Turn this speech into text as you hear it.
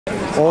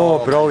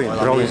Oh, brilliant,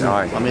 brilliant,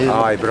 amazing.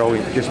 Aye,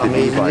 brilliant, just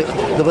amazing.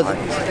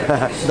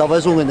 There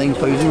was only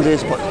 9,000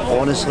 days, but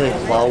honestly,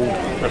 wow,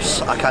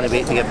 I can't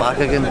wait to get back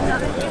again.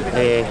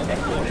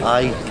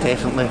 Aye,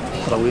 definitely,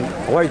 brilliant.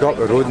 I like to go up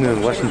the road now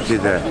and listen to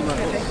the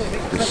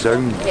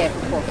sound,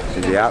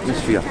 to the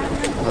atmosphere.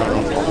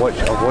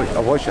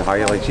 I watched the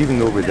highlights, even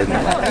though we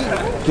didn't,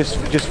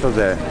 just for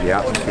the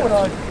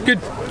atmosphere.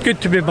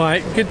 Good to be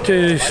back, good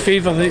to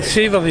savour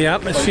the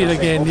atmosphere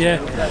again, yeah,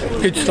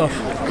 good stuff.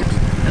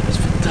 It was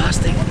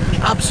fantastic,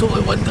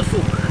 absolutely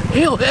wonderful.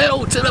 Hail,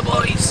 hail to the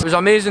boys! It was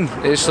amazing.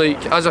 It's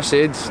like, as I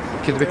said,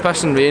 could be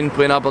pissing rain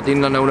playing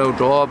Aberdeen a 0-0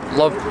 draw.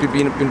 Love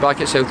being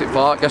back at Celtic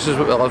Park. This is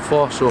what we live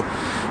for. So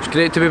it's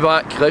great to be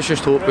back. Let's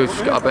just hope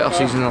we've got a better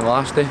season than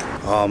last day.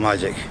 Oh,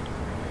 magic,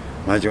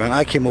 magic! Man,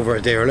 I came over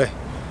a day early.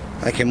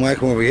 I came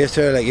over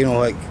yesterday. Like, you know,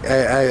 like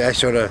I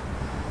sort of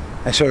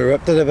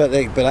ripped it a bit.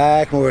 Like, but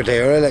I came over a day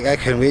early. Like,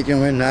 I couldn't wait. You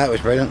know what I mean? That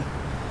was brilliant.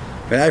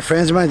 When I had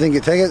friends of mine didn't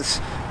get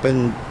tickets,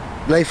 been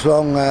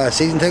lifelong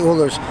season ticket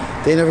holders,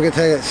 they never get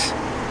tickets.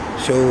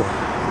 So,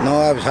 no,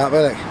 I was happy.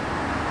 Like.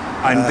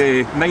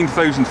 And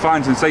 9,000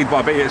 fans inside, but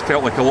I bet you it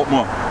felt like a lot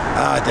more.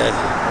 Ah, I did.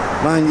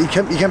 Man, you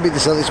can't beat the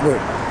Celtic sport.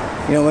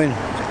 You know what I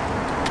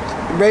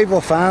mean?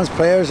 Rival fans,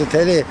 players, I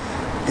tell you,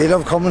 they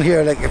love coming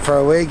here like for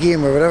a away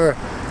game or whatever.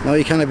 No,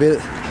 you can't beat it.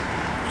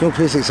 There's no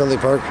place like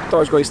Celtic Park. I thought I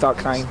was going to start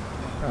crying.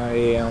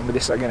 With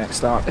this again at the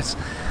start. It's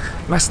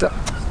missed it,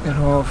 you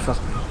know, for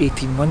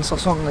 18 months or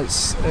something.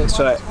 It's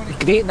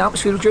great and the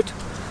atmosphere was good.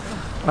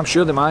 I'm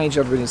sure the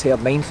manager, when he's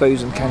heard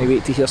 9,000, can't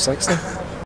wait to hear 60.